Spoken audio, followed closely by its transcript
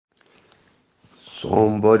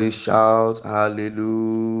Somebody shout hallelujah.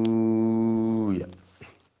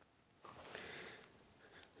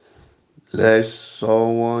 Let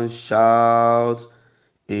someone shout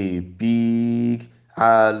a big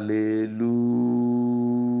hallelujah.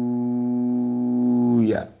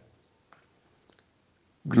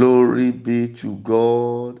 Glory be to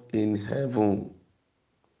God in heaven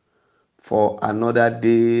for another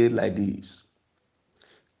day like this,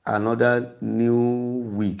 another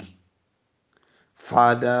new week.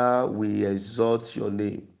 Father, we exalt your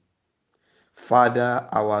name. Father,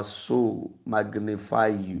 our soul magnify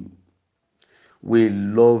you. We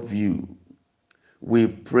love you. We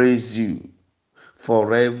praise you.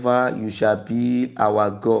 Forever you shall be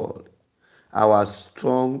our God, our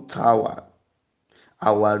strong tower,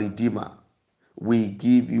 our Redeemer. We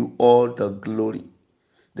give you all the glory.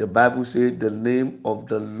 The Bible says the name of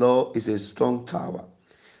the Lord is a strong tower.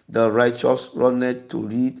 The righteous runneth to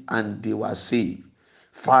it and they were saved.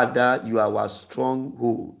 Father, you are our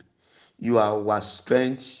stronghold. You are our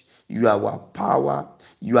strength. You are our power.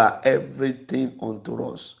 You are everything unto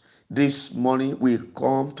us. This morning we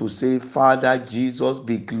come to say, Father Jesus,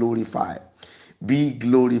 be glorified. Be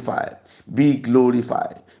glorified. Be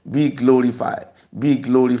glorified. Be glorified. Be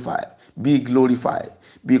glorified. Be glorified.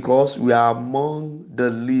 Because we are among the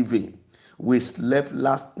living. We slept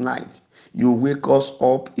last night. You wake us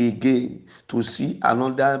up again to see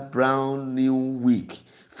another brand new week.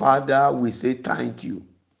 Father, we say thank you.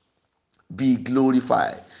 Be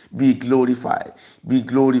glorified, be glorified, be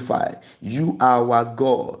glorified. You are our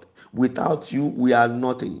God. Without you, we are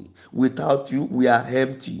nothing. Without you, we are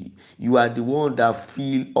empty. You are the one that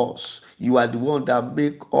fill us. You are the one that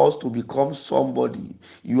make us to become somebody.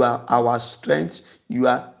 You are our strength. You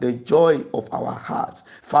are the joy of our heart.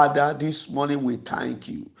 Father, this morning we thank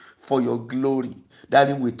you for your glory.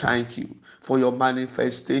 Daddy, we thank you for your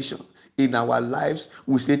manifestation in our lives.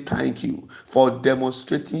 We say thank you for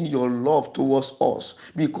demonstrating your love towards us.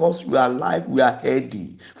 Because we are alive, we are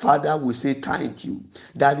healthy. Father, we say thank you.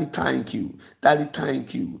 Daddy, thank you. Daddy,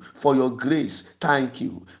 thank you for your grace. Thank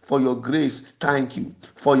you for your grace. Thank you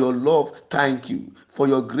for your love. Thank you for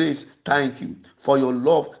your grace. Thank you for your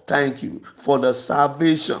love. Thank you for the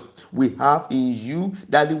salvation we have in you.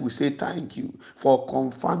 Daddy, we say thank you for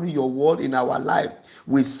confirming your word in our life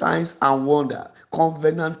with signs and wonder.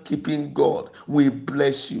 Covenant keeping God, we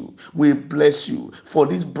bless you. We bless you for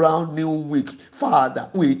this brand new week. Father,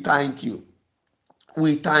 we thank you.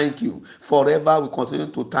 We thank you. Forever we continue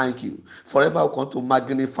to thank you. Forever we continue to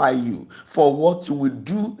magnify you for what you will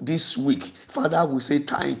do this week. Father, we say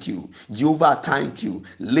thank you. Jehovah, thank you.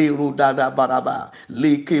 Lero dada baraba.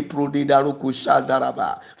 Leke prodida rokusha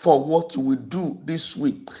daraba. For what you will do this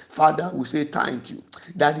week. Father, we say thank you.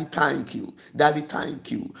 Daddy, thank you. Daddy, thank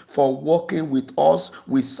you for working with us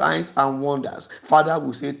with signs and wonders. Father,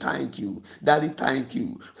 we say thank you. Daddy, thank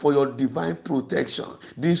you for your divine protection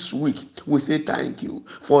this week. We say thank you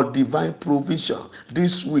for divine provision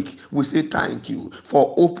this week. We say thank you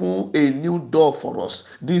for opening a new door for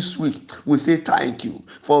us this week. We say thank you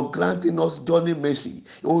for granting us journey mercy.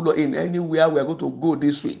 Oh Lord, in anywhere we are going to go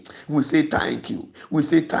this week, we say thank you. We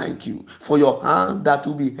say thank you for your hand that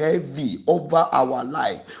will be heavy over our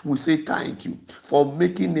life. We say thank you for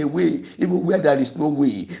making a way even where there is no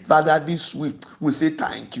way. Father, this week we say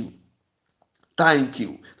thank you. Thank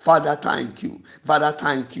you, Father. Thank you, Father.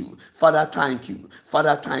 Thank you, Father. Thank you,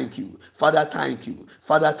 Father. Thank you, Father. Thank you,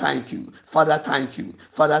 Father. Thank you, Father. Thank you,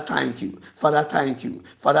 Father. Thank you, Father. Thank you,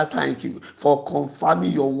 Father. Thank you for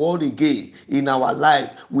confirming your word again in our life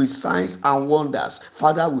with signs and wonders.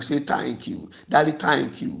 Father, we say thank you. Daddy,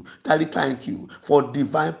 thank you. Daddy, thank you for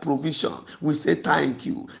divine provision. We say thank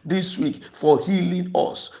you this week for healing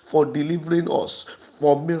us, for delivering us,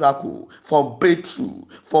 for miracle, for breakthrough,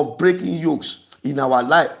 for breaking yokes in our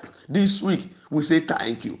life. This week, we say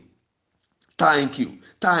thank you. Thank you,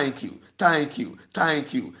 thank you, thank you,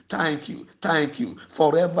 thank you, thank you, thank you.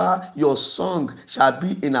 Forever your song shall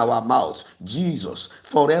be in our mouths. Jesus,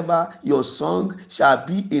 forever your song shall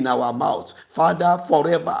be in our mouths. Father,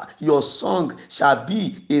 forever your song shall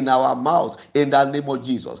be in our mouths in the name of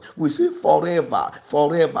Jesus. We say forever,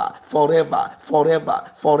 forever, forever,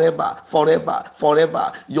 forever, forever, forever,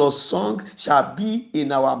 forever. Your song shall be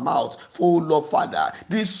in our mouths. Oh Lord Father,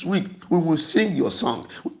 this week we will sing your song.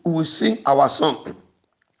 We will sing our song.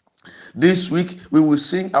 This week we will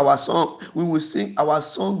sing our song. We will sing our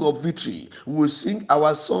song of victory. We will sing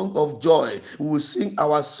our song of joy. We will sing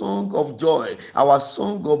our song of joy, our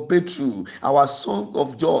song of breakthrough, our song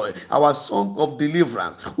of joy, our song of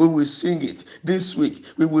deliverance. We will sing it this week.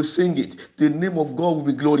 We will sing it. The name of God will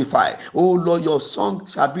be glorified. Oh Lord, your song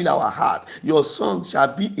shall be in our heart. Your song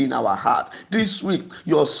shall be in our heart. This week,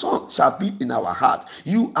 your song shall be in our heart.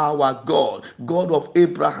 You are our God, God of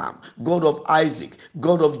Abraham, God of Isaac,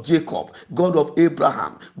 God of Jacob, God of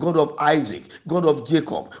Abraham, God of Isaac, God of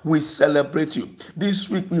Jacob. We celebrate you. This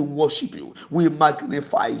week we worship you. We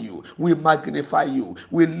magnify you. We magnify you.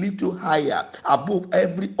 We lift you higher above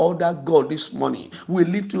every other God this morning. We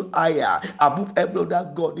lift you higher above every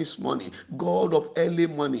other God this morning. God of early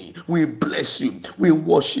morning, we bless you. We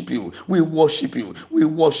worship you. We worship you. We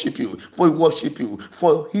worship you. For worship you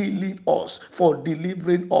for healing us, for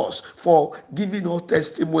delivering us, for giving us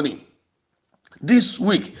testimony. This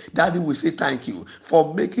week, Daddy will say thank you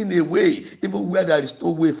for making a way even where there is no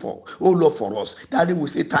way for. Oh Lord, for us. Daddy will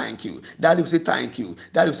say thank you. Daddy will say thank you.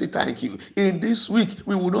 Daddy will say thank you. In this week,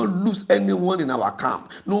 we will not lose anyone in our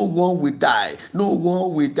camp. No one will die. No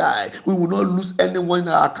one will die. We will not lose anyone in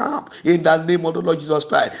our camp. In the name of the Lord Jesus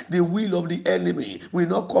Christ, the will of the enemy will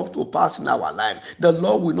not come to pass in our life. The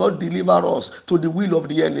Lord will not deliver us to the will of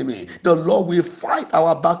the enemy. The Lord will fight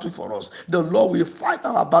our battle for us. The Lord will fight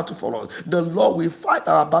our battle for us. The Lord will fight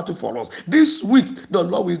our battle for us. This week, the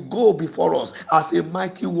Lord will go before us as a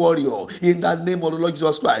mighty warrior in the name of the Lord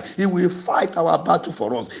Jesus Christ. He will fight our battle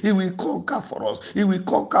for us. He will conquer for us. He will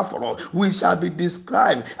conquer for us. We shall be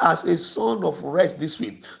described as a son of rest this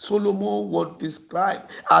week. Solomon was described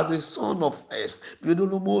as a son of rest.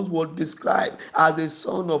 Solomon was described as a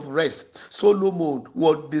son of rest. Solomon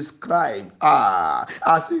was described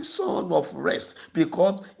as a son of rest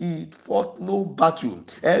because he fought no battle.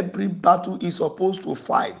 Every battle is supposed to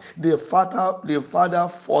fight. The father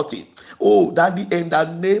fought it. Oh, Daddy, in the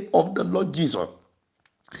name of the Lord Jesus,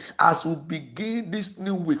 as we begin this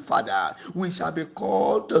new week, Father, we shall be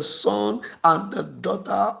called the son and the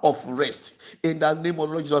daughter of rest in the name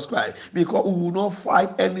of Lord Jesus Christ, because we will not fight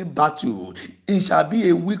any battle. It shall be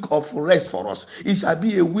a week of rest for us. It shall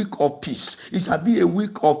be a week of peace. It shall be a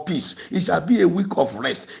week of peace. It shall be a week of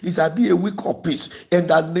rest. It shall be a week of peace in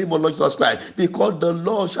the name of Lord Jesus Christ, because the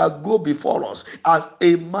Lord shall go before us as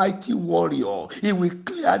a mighty warrior. He will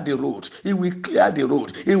clear the road. He will clear the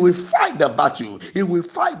road. He will fight the battle. He will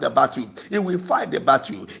fight the battle. He will fight the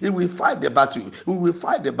battle. He will fight the battle. We will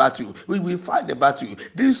fight the battle. We will fight the battle.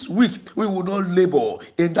 This week we will not labor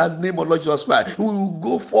in the name of Lord Jesus Christ. We will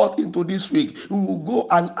go forth into this week. We will go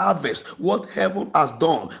and harvest what heaven has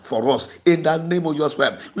done for us in the name of Jesus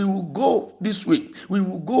Christ. We will go this week. We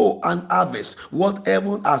will go and harvest what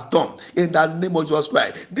heaven has done in the name of Jesus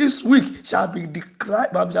Christ. This week shall be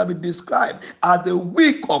described as a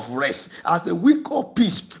week of rest, as a week of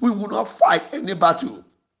peace. We will not fight any battle.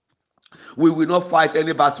 We will not fight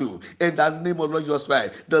any battle in the name of Lord Jesus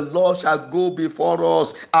Christ. The Lord shall go before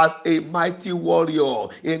us as a mighty warrior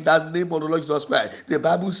in the name of the Lord Jesus Christ. The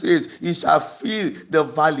Bible says he shall fill the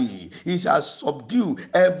valley. He shall subdue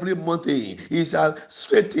every mountain. He shall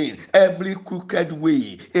straighten every crooked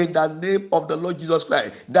way in the name of the Lord Jesus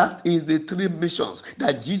Christ. That is the three missions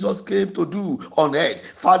that Jesus came to do on earth.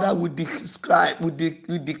 Father, we describe, we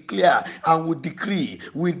declare, and we declare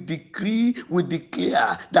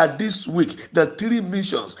that this week, the three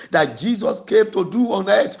missions that Jesus came to do on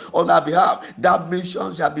earth on our behalf, that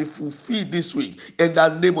mission shall be fulfilled this week in the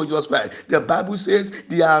name of Jesus Christ. The Bible says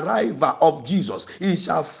the arrival of Jesus, he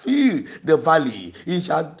shall fill the valley, he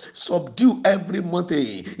shall subdue every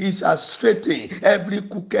mountain, he shall straighten every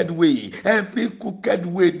crooked way. Every crooked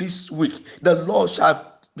way this week, the Lord shall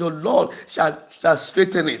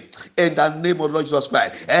straighten it in the name of Lord Jesus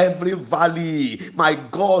Christ. Every valley, my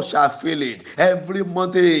God shall fill it. Every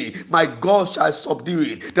mountain, my God shall subdue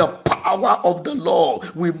it. The power of the Lord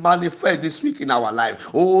will manifest this week in our life.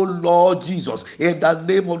 Oh Lord Jesus, in the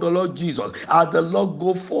name of the Lord Jesus, as the Lord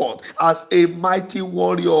go forth as a mighty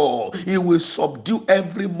warrior, he will subdue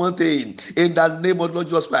every mountain in the name of the Lord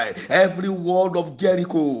Jesus Christ. Every wall of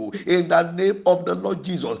Jericho in the name of the Lord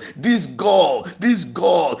Jesus. This God,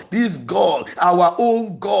 our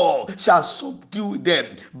own God shall subdue them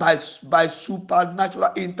by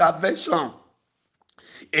supernatural intervention.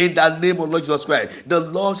 In the name of Lord Jesus Christ, the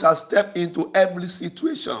Lord shall step into every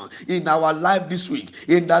situation in our life this week.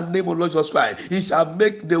 In the name of Lord Jesus Christ, he shall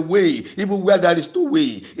make the way even where there is no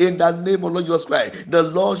way. In the name of Lord Jesus Christ, the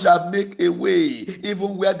Lord shall make a way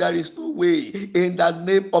even where there is no way in the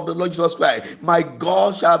name of the Lord Jesus Christ. My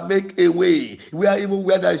God shall make a way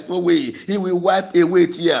where there is no way. He will wipe away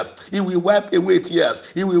tears. He will wipe away tears.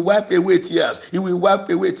 He will wipe away tears. He will wipe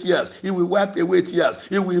away tears. He will wipe away tears.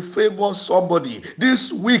 He will favor somebody.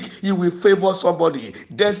 This week, he will favor somebody.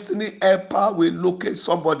 Destiny helper will locate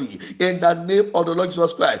somebody in the name of the Lord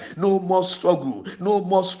Jesus Christ. No more struggle. No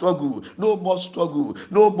more struggle. No more struggle.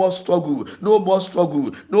 No more struggle. No more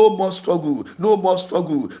struggle. No more struggle. No more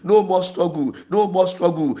struggle. No more struggle. No more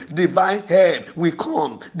struggle. Divine help will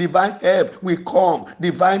come. Divine help will come.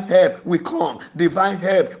 Divine help will come. Divine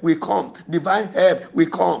help will come. Divine help will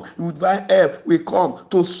come. Divine help will come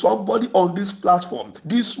to somebody on this platform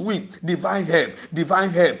this week. Divine help. Divine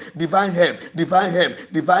help. Divine help. Divine help.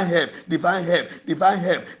 Divine help. Divine help. Divine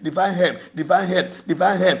help. Divine help. Divine help.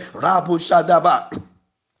 Divine help. Rabu Shadaba.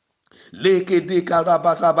 The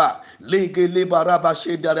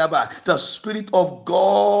Spirit of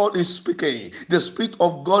God is speaking. The Spirit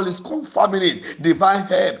of God is confirming it. Divine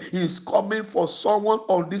help is coming for someone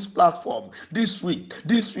on this platform this week.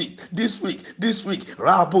 This week.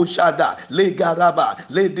 Rabo Shada, Legaraba,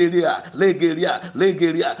 Legeria,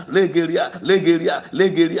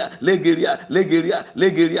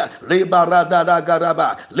 Rebarada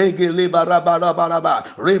Garaba, Legelebaraba,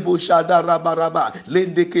 Rebo Shada Rabaraba,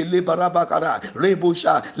 Lendeke Lebarabakara,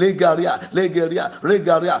 Rebusha, Legaria.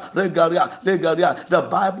 The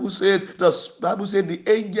Bible said the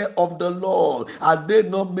angel of the Lord, are they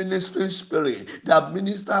not ministering spirit that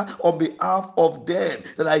minister on behalf of them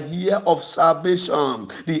that are here of salvation?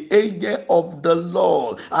 The angel of the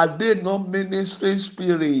Lord, are they not ministering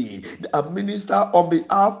spirit that minister on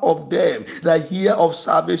behalf of them that are here of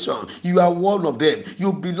salvation? You are one of them.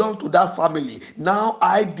 You belong to that family. Now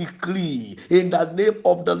I decree in the name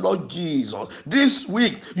of the Lord Jesus, this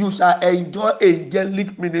week you shall enjoy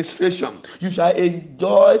angelic ministration. You shall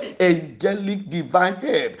enjoy angelic divine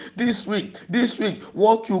help. This week,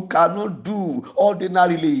 what you cannot do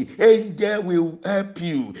ordinarily, angel will help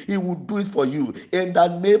you. He will do it for you in the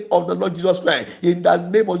name of the Lord Jesus Christ. In the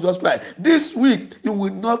name of Jesus Christ, this week you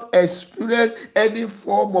will not experience any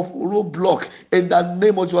form of roadblock in the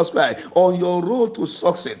name of Jesus Christ. On your road to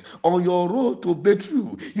success, on your road to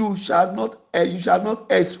breakthrough, you shall not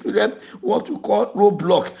experience what you call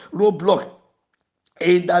roadblock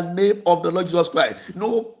in the name of the Lord Jesus Christ.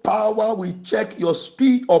 No power will check your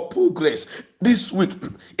speed or progress this week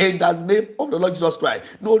in the name of the Lord Jesus Christ.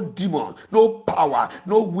 No demon, no power,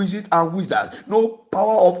 no witches and wizards, no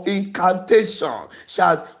power of incantation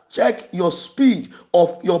shall check your speed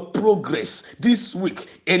of your progress this week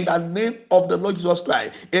in the name of the Lord Jesus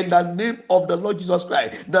Christ. In the name of the Lord Jesus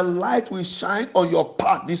Christ, the light will shine on your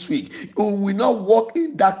path this week. You will not walk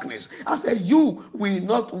in darkness. I say you will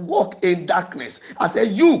not walk in darkness. I say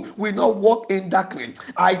you will not walk in darkness.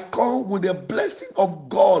 I come with the blessing of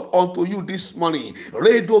God unto you this morning.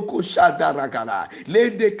 Redo koshada ragala,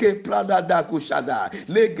 ledeke prada da koshada,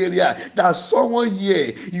 legeria. That someone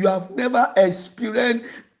here, you have never experienced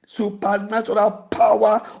supernatural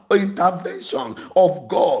power or intervention of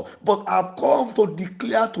God, but I've come to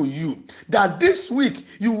declare to you that this week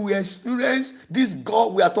you will experience this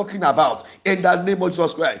God we are talking about in the name of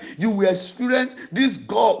Jesus Christ. You will experience this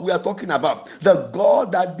God we are talking about, the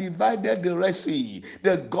God that divided the Red Sea,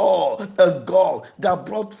 the God that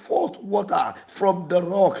brought forth water from the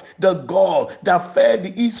rock, the God that fed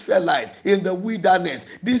the Israelites in the wilderness,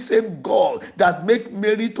 this same God that made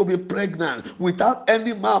Mary to be pregnant without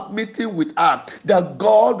any man meeting with her, the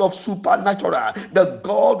God of supernatural, the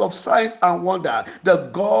God of signs and wonder, the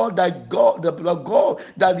God that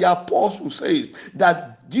the apostle says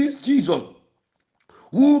that this Jesus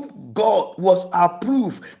whom God was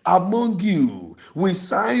approved among you with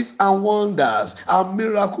signs and wonders and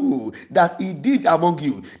miracles that he did among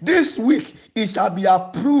you. This week it shall be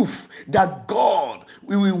approved that God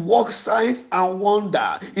will work signs and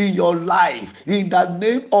wonder in your life in the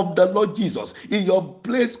name of the Lord Jesus. In your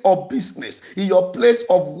place of business, in your place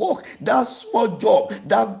of work, that small job,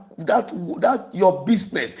 that your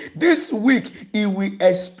business, this week it will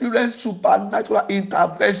experience supernatural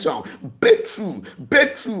intervention, breakthrough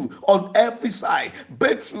on every side,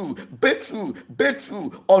 breakthrough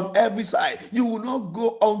on every side. You will not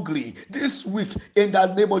go hungry this week in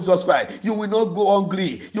the name of Jesus Christ. You will not go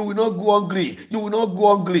hungry. You will not go hungry. You will not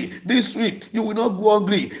go hungry this week. You will not go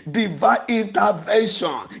hungry. Divine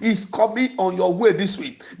intervention is coming on your way this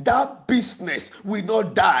week. That business will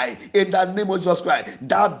not die in the name of Jesus Christ.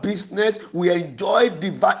 That business will enjoy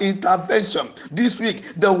divine intervention. This week,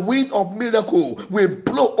 the wind of miracle will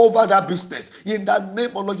blow over that business in the name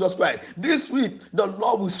of Lord Jesus Christ. This week, the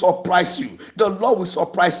Lord will surprise you. The Lord will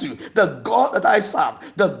surprise you. The God that I serve,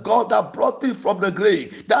 the God that brought me from the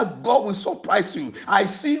grave, that God will surprise you. I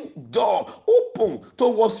see door open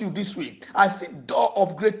towards you this week. I see door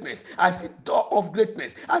of greatness. I see door of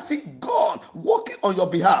greatness. I see God working on your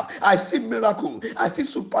behalf. I see miracle. I see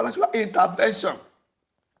supernatural intervention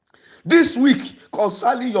this week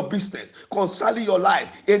concerning your business, concerning your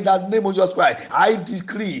life, in the name of Jesus Christ. I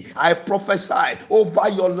decree, I prophesy over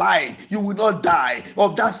your life. You will not die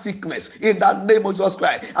of that sickness in the name of Jesus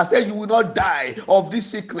Christ. I say you will not die of this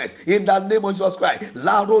sickness in the name of Jesus Christ.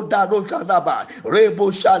 Laro daro kadaba,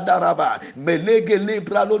 rebo shadaraba, melege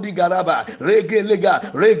libralo di garaba,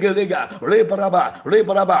 regelega, regelega, rebaraba,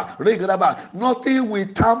 regaraba. Nothing will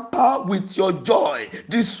tamper with your joy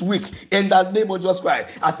this week in the name of Jesus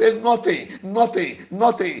Christ. I say nothing. I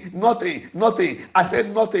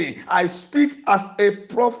said nothing. I speak as a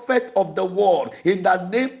prophet of the world in the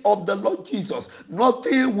name of the Lord Jesus.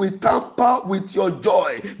 Nothing will tamper with your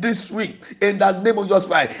joy this week in the name of Jesus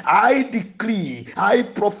Christ. I decree, I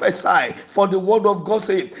prophesy, for the word of God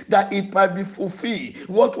said that it might be fulfilled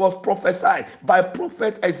what was prophesied by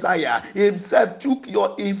prophet Isaiah. He himself took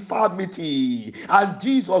your infirmity and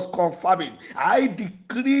Jesus confirmed it. I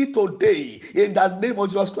decree today in the name of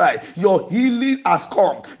Jesus Christ, your healing has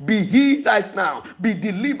come. Be healed right now. Be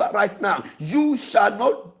delivered right now. You shall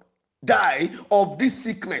not die of this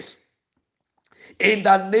sickness. In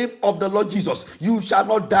the name of the Lord Jesus, you shall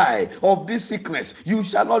not die of this sickness. You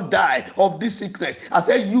shall not die of this sickness. I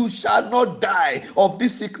say you shall not die of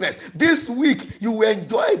this sickness. This week you will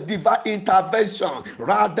enjoy divine intervention.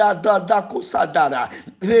 Rada da da kosadara,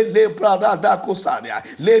 le brada da kosadia,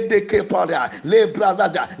 le de keparia, le brada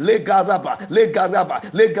da, le garaba, le garaba,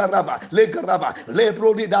 le garaba, le garaba, le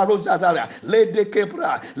brodi da rosadara, le de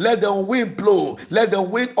kepra. Let the wind blow. Let the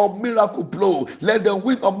wind of miracle blow. Let the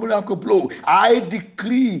wind of miracle blow. I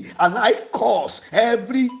decree and I curse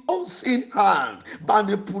every unseen hand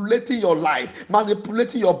manipulating your life,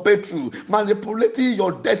 manipulating your breakthrough, manipulating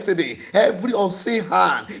your destiny. Every unseen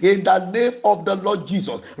hand in the name of the Lord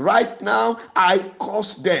Jesus. Right now, I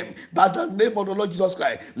curse them by the name of the Lord Jesus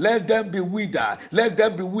Christ. Let them be withered. Let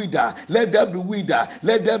them be withered. Let them be withered.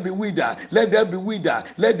 Let them be withered. Let them be withered.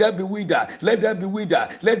 Let them be withered. Let them be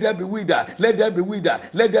withered. Let them be withered. Let them be withered.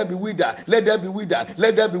 Let them be withered. Let them be withered.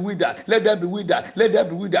 Let them be withered. Let them be withered. Let them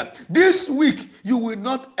be withered. This week you will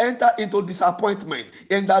not enter into disappointment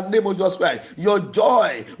in the name of Jesus Christ. Your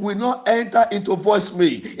joy will not enter into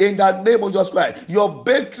voicemail in the name of Jesus Christ. Your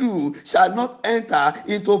breakthrough shall not enter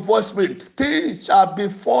into voicemail. Things shall be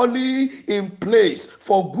falling in place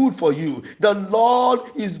for good for you. The Lord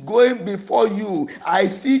is going before you. I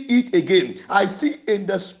see it again. I see in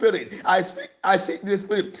the spirit. I see in the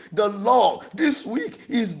spirit. The Lord this week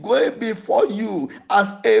is going before you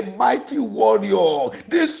as a mighty warrior.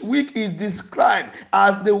 This week is described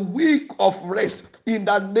as the week of rest in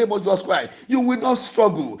the name of Jesus Christ. You will not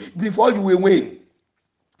struggle before you will win.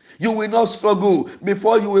 You will not struggle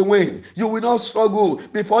before you will win. You will not struggle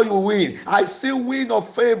before you will win. I see wind of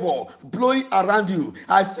favor blowing around you.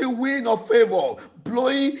 I see wind of favor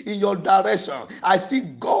blowing in your direction. I see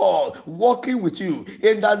God walking with you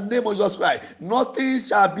in the name of Jesus Christ. Nothing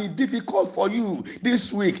shall be difficult for you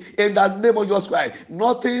this week in the name of Jesus Christ.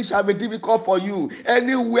 Nothing shall be difficult for you.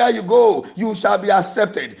 Anywhere you go, you shall be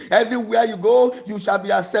accepted. Anywhere you go, you shall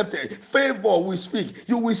be accepted. Favor will speak.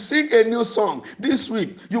 You will sing a new song this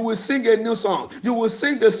week. You will sing a new song. You will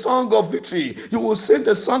sing the song of victory. You will sing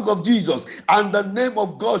the song of Jesus, and the name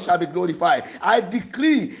of God shall be glorified. I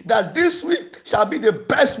decree that this week shall be the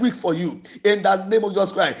best week for you in the name of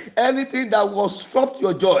Jesus Christ. Anything that will obstruct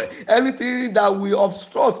your joy, anything that will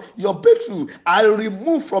obstruct your breakthrough, I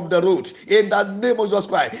remove from the road in the name of Jesus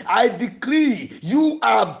Christ. I decree you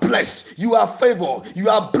are blessed, you are favored, you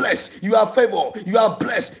are blessed, you are favored, you are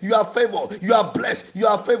blessed, you are favored, you are blessed, you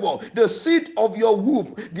are favored. The seed of your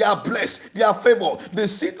womb, they are blessed, they are favored. The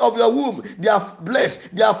seed of your womb, they are blessed,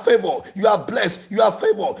 they are favored. You are blessed, you are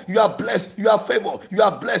favored, you are blessed, you are favored, you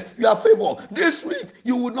are blessed, you are favored. This week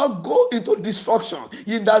you will not go into destruction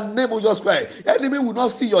in the name of Jesus Christ. Enemy will not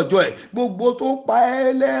see your joy. Gbogbo tó ń pa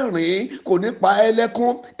ẹ́ lẹ́rìn kò ní pa ẹ́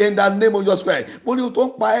lẹ́kún in the name of Jesus Christ. Mo ní tó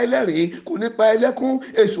ń pa ẹ́ lẹ́rìn kò ní pa ẹ́ lẹ́kún.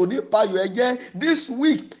 Èṣù ní payọ̀ ẹ jẹ́. This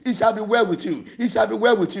week it shall be well with you. It shall be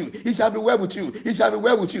well with you. It shall be well with you. It shall be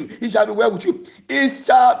well with you. It shall be well with you. It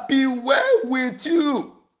shall be well with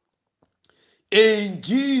you. In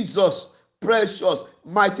Jesus' precious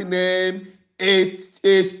mighty name, it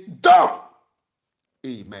is done.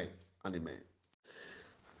 Amen and amen.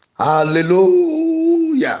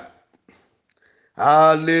 Hallelujah.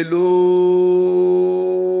 Hallelujah.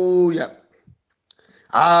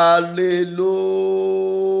 Hallelujah.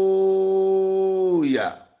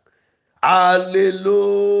 Hallelujah.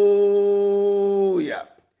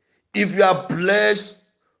 If you are blessed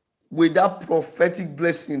with that prophetic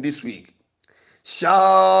blessing this week,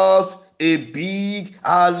 shout a big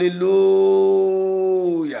hallelujah.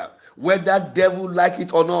 Whether devil like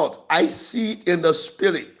it or not, I see it in the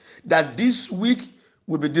spirit that this week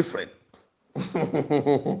will be different.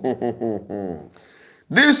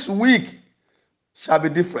 This week shall be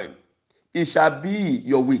different. It shall be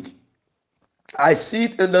your week. I see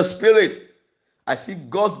it in the spirit. I see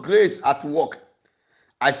God's grace at work.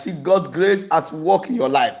 I see God's grace at work in your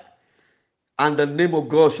life. And the name of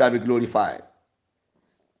God shall be glorified.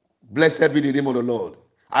 Blessed be the name of the Lord.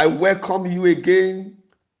 I welcome you again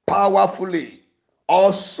powerfully,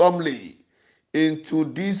 awesomely into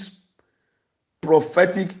this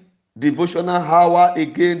prophetic devotional hour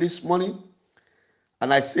again this morning.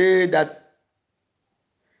 And I say that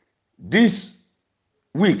this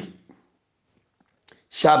week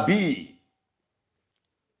shall be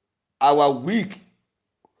our week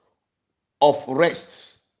of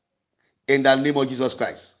rest in the name of Jesus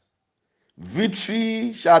Christ.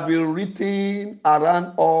 Victory shall be written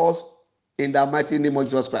around us in the mighty name of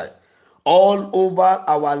Jesus Christ. All over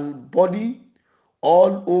our body,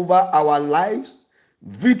 all over our lives,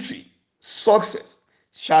 victory, success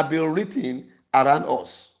shall be written around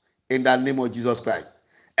us in the name of Jesus Christ.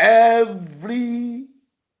 Every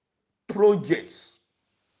project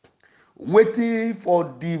waiting for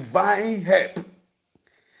divine help,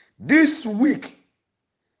 this week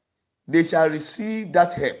they shall receive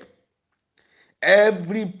that help.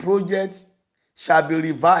 Every project shall be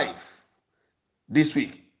revived this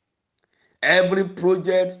week. Every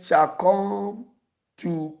project shall come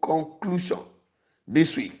to conclusion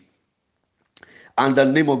this week. And the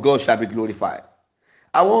name of God shall be glorified.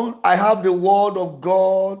 I have the word of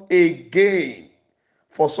God again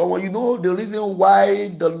for someone. You know the reason why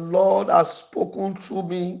the Lord has spoken through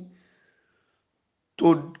me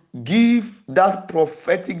to give that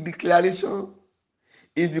prophetic declaration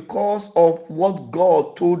is because of what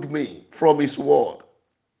God told me from his word.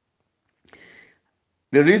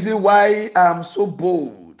 The reason why I'm so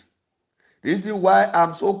bold, the reason why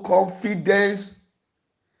I'm so confident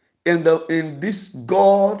in this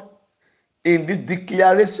God, in this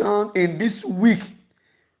declaration, in this week,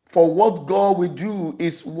 for what God will do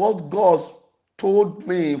is what God told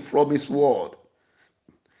me from his word.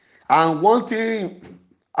 And one thing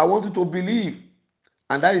I want you to believe,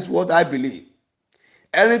 and that is what I believe.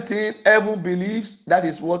 Anything heaven believes, that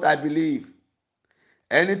is what I believe.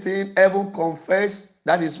 Anything heaven confess,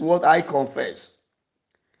 that is what I confess.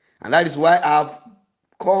 And that is why I've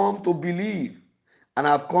come to believe and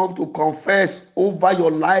I've come to confess over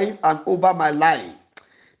your life and over my life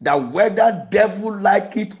that whether devil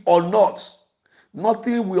like it or not,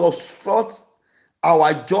 nothing will obstruct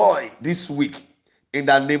our joy this week in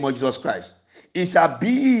the name of Jesus Christ. It shall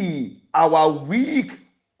be our week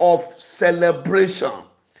of celebration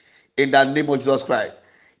in the name of Jesus Christ.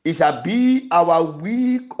 It shall be our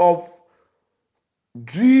week of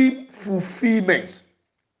dream fulfillment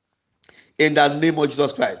in the name of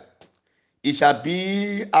Jesus Christ. It shall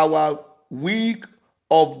be our week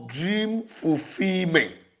of dream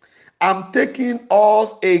fulfillment. I'm taking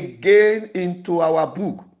us again into our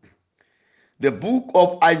book, the book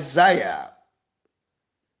of Isaiah,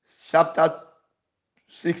 chapter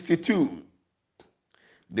 62.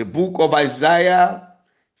 The book of Isaiah,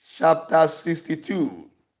 chapter 62.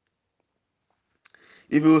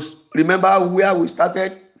 If you remember where we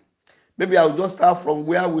started, maybe I'll just start from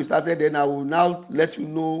where we started, then I will now let you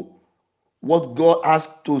know what God has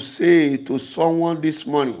to say to someone this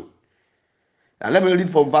morning. And let me read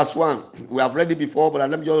from verse 1. We have read it before, but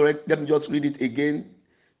let me just read it again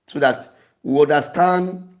so that we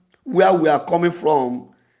understand where we are coming from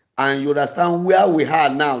and you understand where we are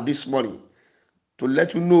now this morning, to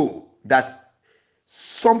let you know that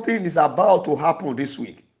something is about to happen this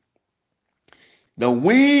week. The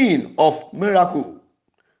wind of miracle,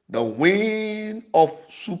 the wind of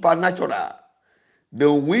supernatural,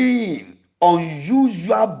 the wind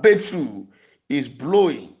unusual breakthrough is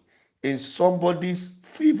blowing in somebody's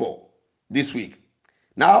favor this week.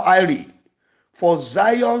 Now I read, for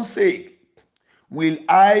Zion's sake will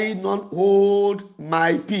I not hold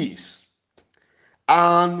my peace,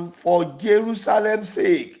 and for Jerusalem's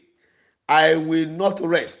sake I will not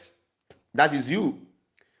rest. That is you.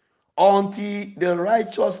 Until the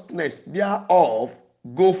righteousness thereof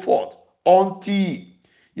go forth, until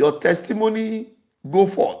your testimony go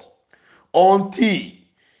forth, until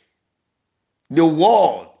the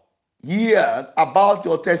world hear about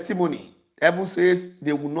your testimony. Heaven says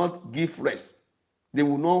they will not give rest. They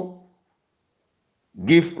will not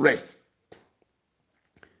give rest.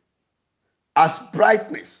 As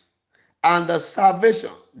brightness, and the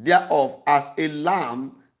salvation thereof as a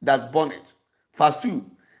lamp that burneth. Verse 2.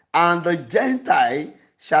 And the Gentile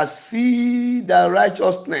shall see the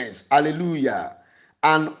righteousness, hallelujah,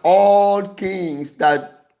 and all kings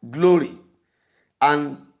that glory,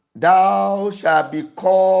 and thou shalt be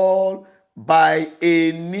called by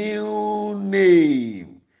a new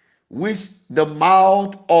name, which the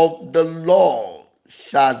mouth of the Lord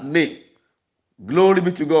shall name. Glory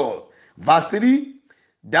be to God. Verse 3.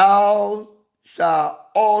 Thou shalt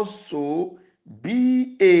also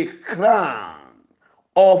be a crown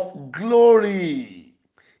of glory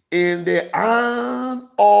in the hand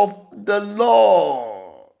of the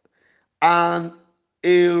Lord, and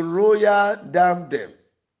a royal diadem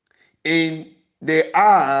in the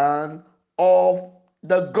hand of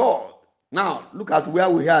the God. Now, look at where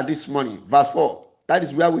we are this morning. Verse 4. That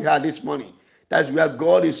is where we are this morning. That is where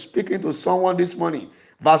God is speaking to someone this morning.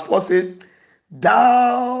 Verse 4 says,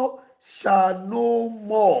 thou shalt no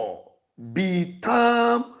more be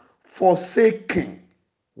termed forsaken.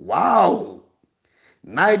 Wow.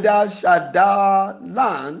 Neither shall thy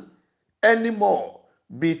land anymore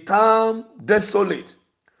be termed desolate,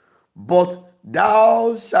 but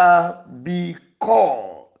thou shalt be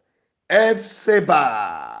called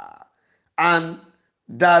Ephzibah, and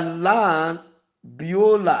the land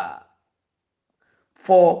Beulah,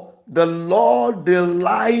 for the Lord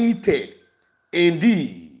delighted in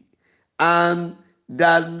thee, and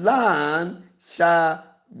the land shall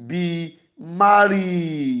be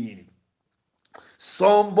married.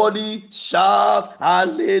 Somebody shout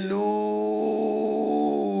hallelujah.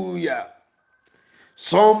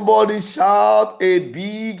 Somebody shout a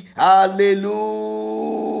big hallelujah.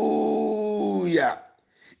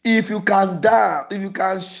 If you can dance, if you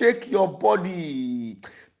can shake your body,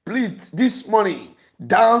 please this morning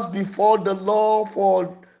dance before the Lord,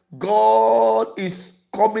 for God is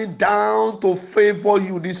coming down to favor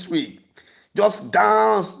you this week. Just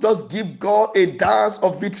dance, just give God a dance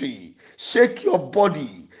of victory. Shake your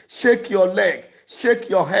body, shake your leg, shake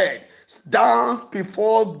your head. Dance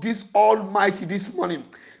before this Almighty this morning.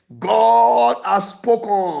 God has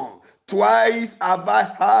spoken. Twice have I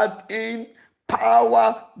heard him.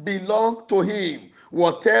 Power belongs to him.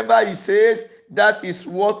 Whatever he says, that is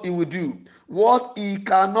what he will do. What he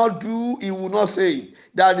cannot do, he will not say.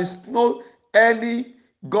 There is no any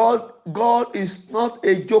God. God is not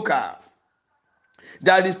a joker.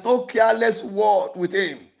 There is no careless word with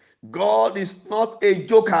him. God is not a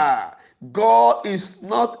joker. God is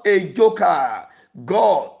not a joker.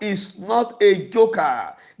 God is not a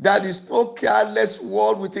joker. There is no careless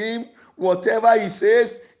word with him. Whatever he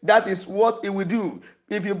says, that is what he will do.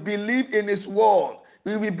 If you believe in his word,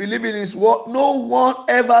 if you believe in his word, no one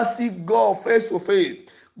ever see God face to face.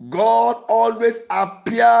 God always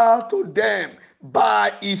appear to them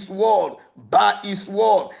by his word, by his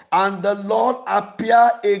word. And the Lord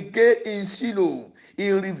appeared again in Shiloh. He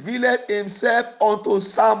revealed himself unto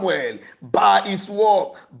Samuel by his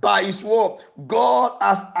word, by his word. God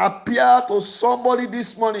has appeared to somebody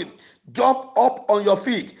this morning. Jump up on your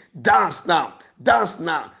feet, dance now, dance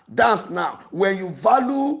now, dance now. When you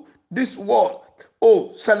value this word,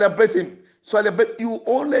 oh, celebrate him. Celebrate. You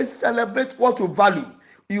only celebrate what you value.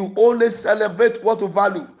 You only celebrate what you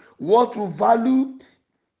value. What you value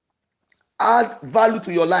add value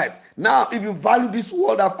to your life. Now, if you value this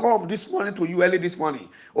word I've come this morning to you early this morning,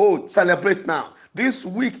 oh, celebrate now. This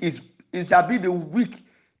week it shall be the week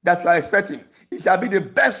that you are expecting. It shall be the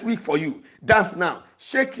best week for you. Dance now.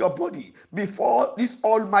 Shake your body before this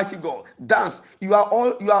Almighty God. Dance. You are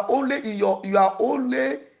only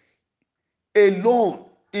alone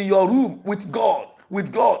in your room with God.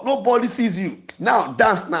 With God, nobody sees you. Now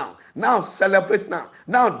dance now. Now celebrate now.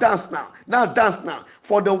 Now dance now. Now dance now.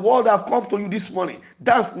 For the word have come to you this morning.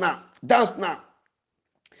 Dance now. Dance now.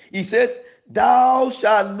 He says, thou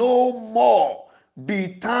shalt no more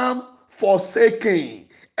be termed forsaken.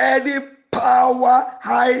 Any power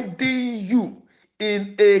hiding you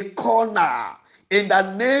in a corner, in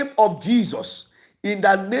the name of Jesus, in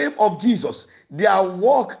the name of Jesus, their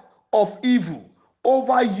work of evil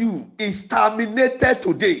over you is terminated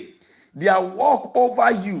today. Their work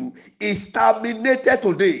over you is terminated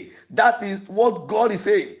today. That is what God is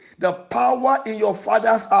saying. The power in your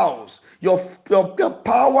father's house, your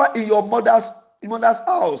power in your mother's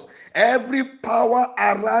house, every power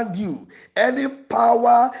around you, any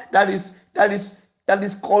power that is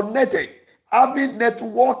connected having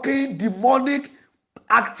networking demonic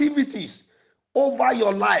activities over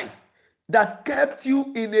your life that kept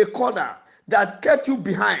you in a corner, that kept you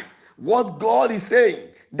behind. What God is saying,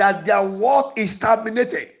 that their work is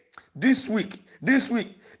terminated this week. This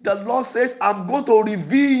week, the Lord says, I'm going to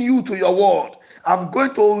reveal you to your world. I'm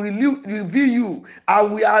going to reveal you. I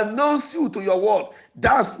will announce you to your world.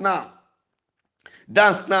 Dance now.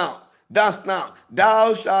 Dance now. Dance now.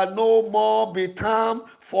 Thou shalt no more be termed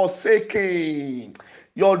forsaken.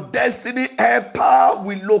 Your destiny helper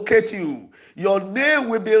will locate you. Your name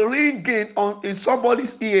will be ringing in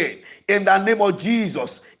somebody's ear. In the name of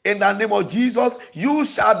Jesus. In the name of Jesus, you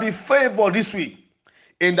shall be favored this week.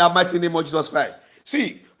 In the mighty name of Jesus Christ.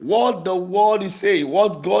 See what the word is saying,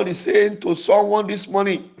 what God is saying to someone this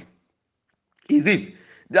morning is this.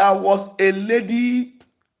 There was a lady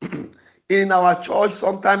in our church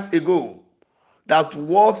sometimes ago that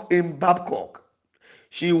works in Babcock.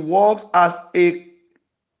 She works as a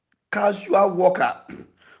casual worker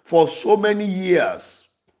for so many years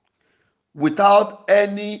without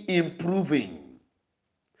any improving,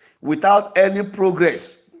 without any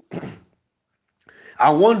progress.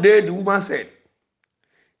 And one day the woman said,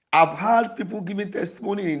 I've had people giving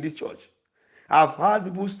testimony in this church. I've had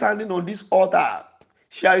people standing on this altar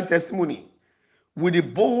sharing testimony with the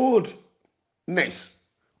boldness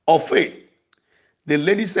of faith. The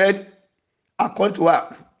lady said, according to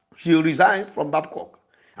her, she resigned from Babcock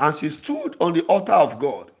and she stood on the altar of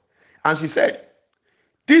God. And she said,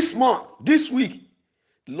 this month, this week,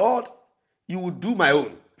 Lord, you will do my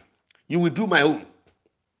own. You will do my own.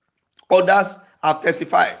 Others have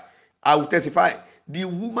testified. I will testify. The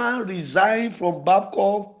woman resigned from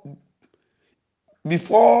Babcock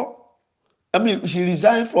before, she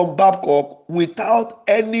resigned from Babcock without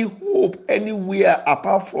any hope anywhere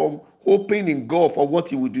apart from hoping in God for what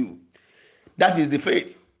he will do. That is the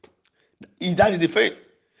faith. That is the faith.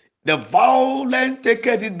 The violent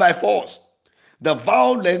taketh it by force. The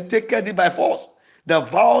violent taketh it by force. The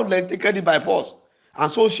violent taketh it by force.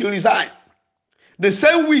 And so she resigned. The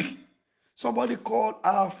same week, somebody called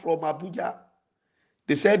her from Abuja.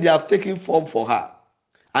 They said they have taken form for her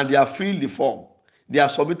and they have filled the form. They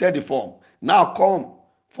have submitted the form. Now come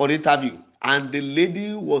for the interview. And the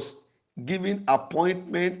lady was given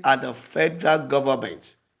appointment at the federal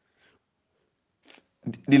government.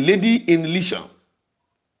 The lady in Lishan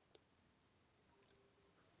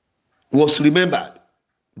was remembered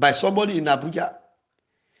by somebody in Abuja.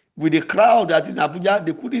 With the crowd that in Abuja,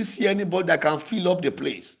 they couldn't see anybody that can fill up the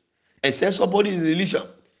place except somebody in Lishan.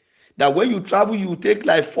 That when you travel, you take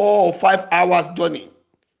like 4 or 5 hours journey.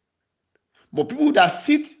 But people that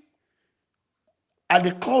sit at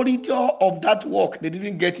the corridor of that work, they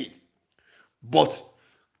didn't get it. But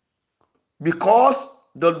because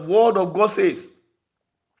the word of God says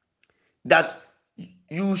that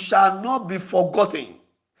you shall not be forgotten,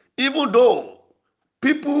 even though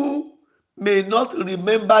people may not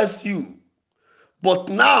remember you, but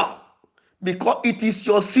now, because it is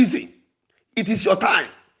your season, it is your time,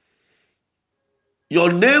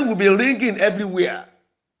 your name will be ringing everywhere.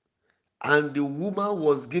 And the woman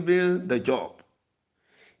was given the job.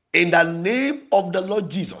 In the name of the Lord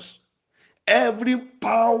Jesus, every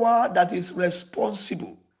power that is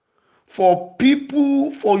responsible for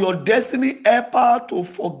people, for your destiny helper to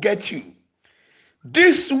forget you,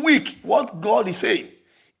 this week, what God is saying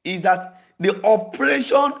is that the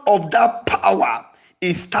operation of that power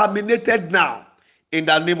is terminated now in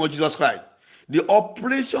the name of Jesus Christ. The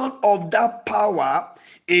operation of that power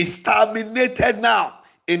is terminated now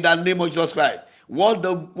in the name of Jesus Christ. What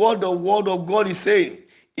the word of God is saying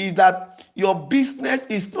is that your business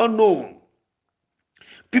is not known.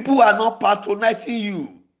 People are not patronizing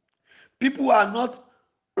you. People are not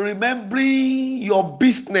remembering your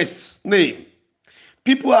business name.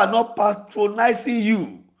 People are not patronizing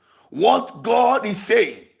you. What God is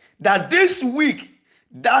saying, that this week,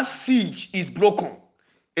 that siege is broken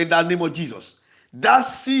in the name of Jesus. That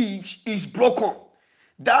siege is broken.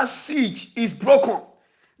 That siege is broken.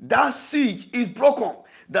 That siege is broken.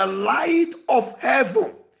 The light of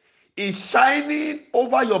heaven is shining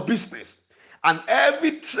over your business, and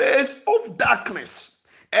every trace of darkness,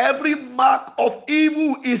 every mark of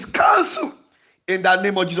evil is cancelled in the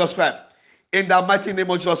name of Jesus Christ. In the mighty name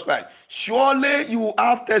of Jesus Christ. Surely you will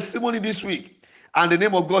have testimony this week, and the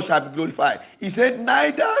name of God shall be glorified. He said,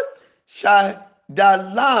 neither shall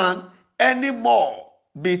the land anymore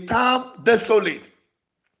be termed desolate.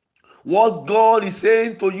 What God is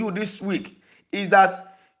saying to you this week is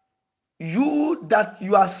that you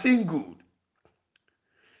are single,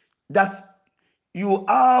 that you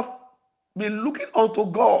have been looking unto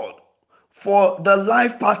God for the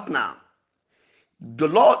life partner, The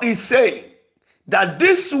Lord is saying that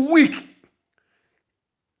this week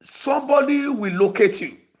somebody will locate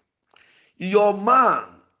you. Your man,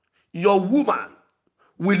 your woman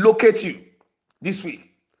will locate you this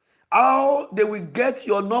week. How they will get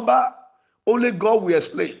your number, only God will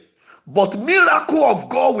explain. But miracle of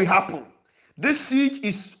God will happen. This siege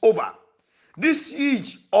is over. This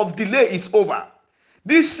siege of delay is over.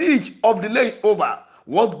 This siege of delay is over.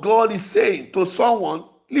 What God is saying to someone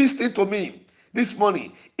listening to me this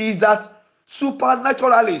morning is that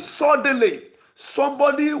supernaturally, suddenly,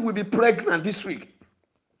 somebody will be pregnant this week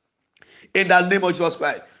in the name of Jesus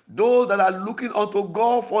Christ. Those that are looking unto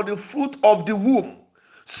God for the fruit of the womb,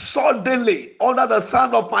 suddenly, under the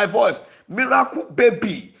sound of my voice, miracle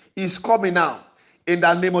baby is coming now in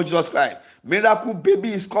the name of Jesus Christ. Miracle baby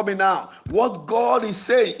is coming now. What God is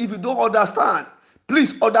saying, if you don't understand,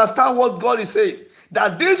 please understand what God is saying.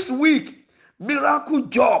 That this week, miracle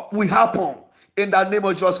job will happen in the name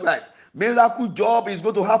of Jesus Christ. Miracle job is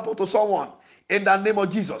going to happen to someone in the name of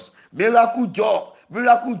Jesus. Miracle job,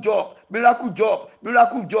 miracle job, miracle job,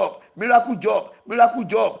 miracle job, miracle job, miracle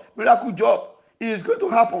job, miracle job is going to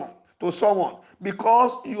happen to someone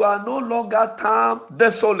because you are no longer termed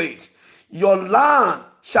desolate. Your land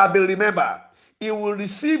shall be remembered. It will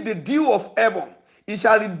receive the dew of heaven. It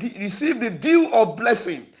shall receive the dew of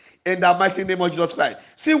blessing in the mighty name of Jesus Christ.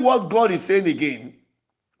 See what God is saying again.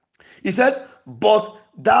 He said, but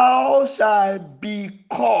thou shalt be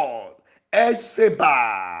called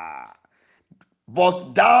Eseba.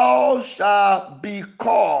 But thou shalt be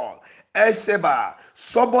called Eseba.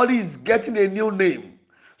 Somebody is getting a new name.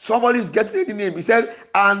 Somebody is getting a new name. He said,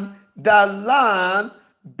 and the land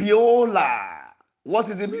Beulah. What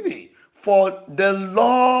is the meaning? For the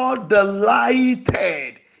Lord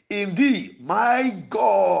delighted in thee, my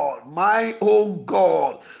God, my own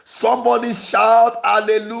God. Somebody shout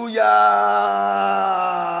hallelujah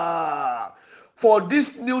for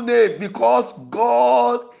this new name, because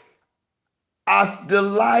God has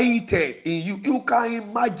delighted in you. You can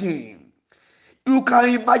imagine. You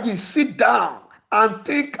can imagine. Sit down and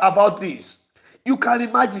think about this. You can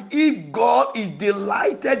imagine if God is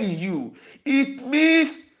delighted in you, it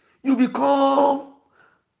means you become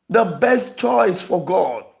the best choice for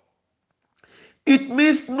God. It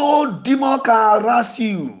means no demon can harass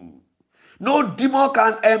you. No demon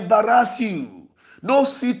can embarrass you. No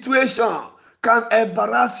situation can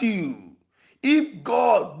embarrass you. If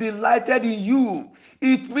God delighted in you,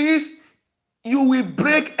 it means you will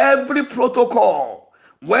break every protocol.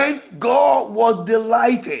 When God was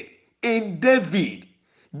delighted in David,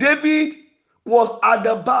 David was at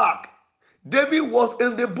the back. David was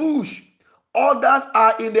in the bush. Others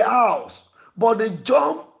are in the house. But they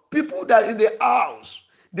jump, people that are in the house,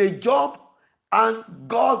 they jump, and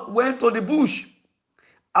God went to the bush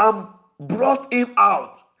and brought him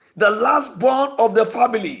out. The last born of the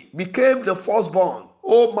family became the firstborn.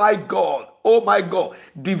 Oh my God. Oh my God.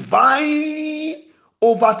 Divine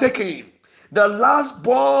overtaking. The last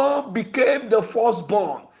born became the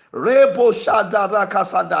firstborn. Rebo Shadara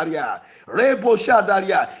Kasandaria. Rebo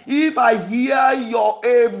Shadaria. If I hear your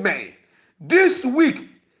amen, this week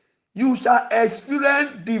you shall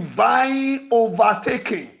experience divine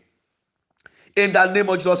overtaking in the name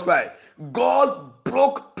of Jesus Christ. God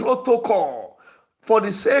broke protocol for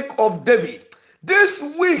the sake of David. This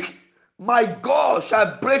week, my God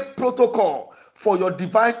shall break protocol for your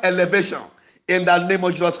divine elevation in the name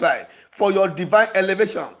of Jesus Christ. For your divine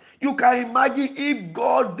elevation. You can imagine if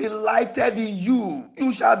God delighted in you,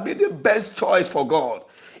 you shall be the best choice for God.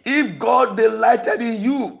 If God delighted in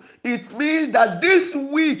you, it means that this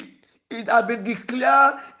week it has been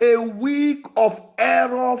declared a week of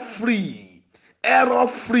error free. Error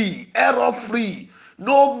free, error free,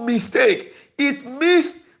 no mistake. It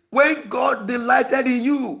means when God delighted in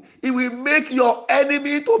you, it will make your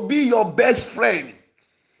enemy to be your best friend.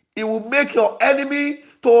 It will make your enemy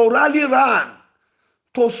to rally round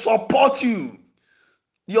to support you.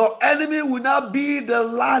 Your enemy will not be the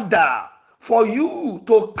ladder for you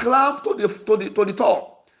to climb to the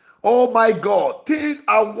top. Oh my God, things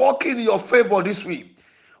are working in your favor this week.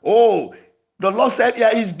 Oh, the Lord said,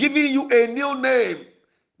 yeah, He's giving you a new name.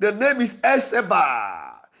 The name is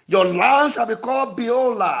Eseba. Your land shall be called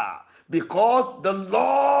Beulah, because the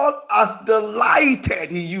Lord has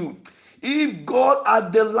delighted in you. If God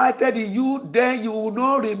has delighted in you, then you will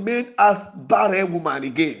not remain as barren woman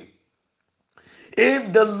again.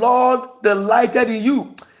 If the Lord delighted in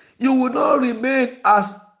you, you will not remain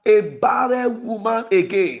as a barren woman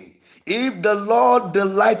again. If the Lord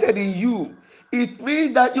delighted in you, it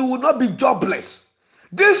means that you will not be jobless.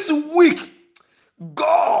 This week,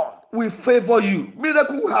 God will favor you.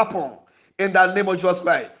 Miracle will happen in the name of Jesus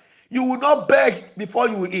Christ. You will not beg before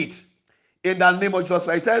you will eat in the name of Jesus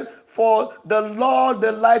Christ. He said, for the Lord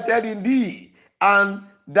delighted in thee, and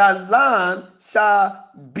the land shall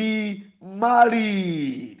be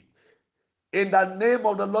married. In the name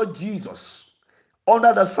of the Lord Jesus,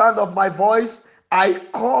 under the sound of my voice, I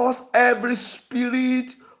cause every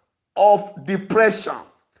spirit of depression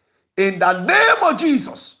in the name of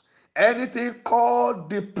Jesus. Anything called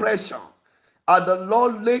depression, and the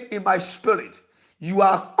Lord laid in my spirit, you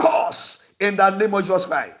are cursed in the name of Jesus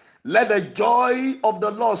Christ. Let the joy of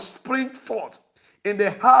the Lord spring forth in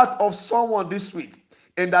the heart of someone this week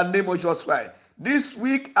in the name of Jesus Christ. This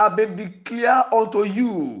week I've been declared unto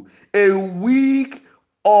you a week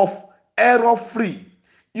of error free.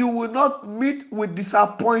 You will not meet with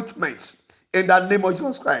disappointments in the name of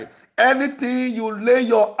Jesus Christ. Anything you lay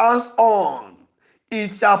your hands on, it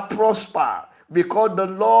shall prosper, because the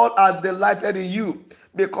Lord has delighted in you,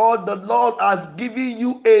 because the Lord has given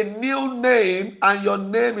you a new name, and your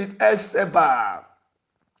name is Eseba.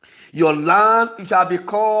 Your land shall be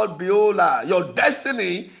called Beulah. Your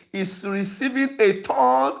destiny is receiving a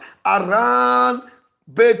turn around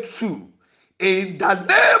breakthrough. In the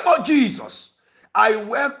name of Jesus, I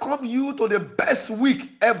welcome you to the best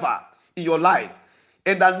week ever in your life.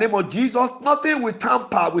 In the name of Jesus, nothing will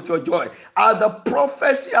tamper with your joy. As the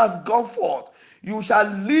prophecy has gone forth, you shall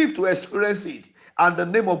live to experience it, and the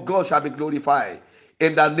name of God shall be glorified.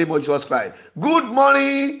 In the name of Jesus Christ. Good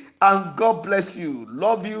morning, and God bless you.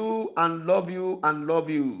 Love you and love you and love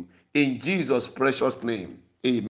you. In Jesus' precious name. Amen.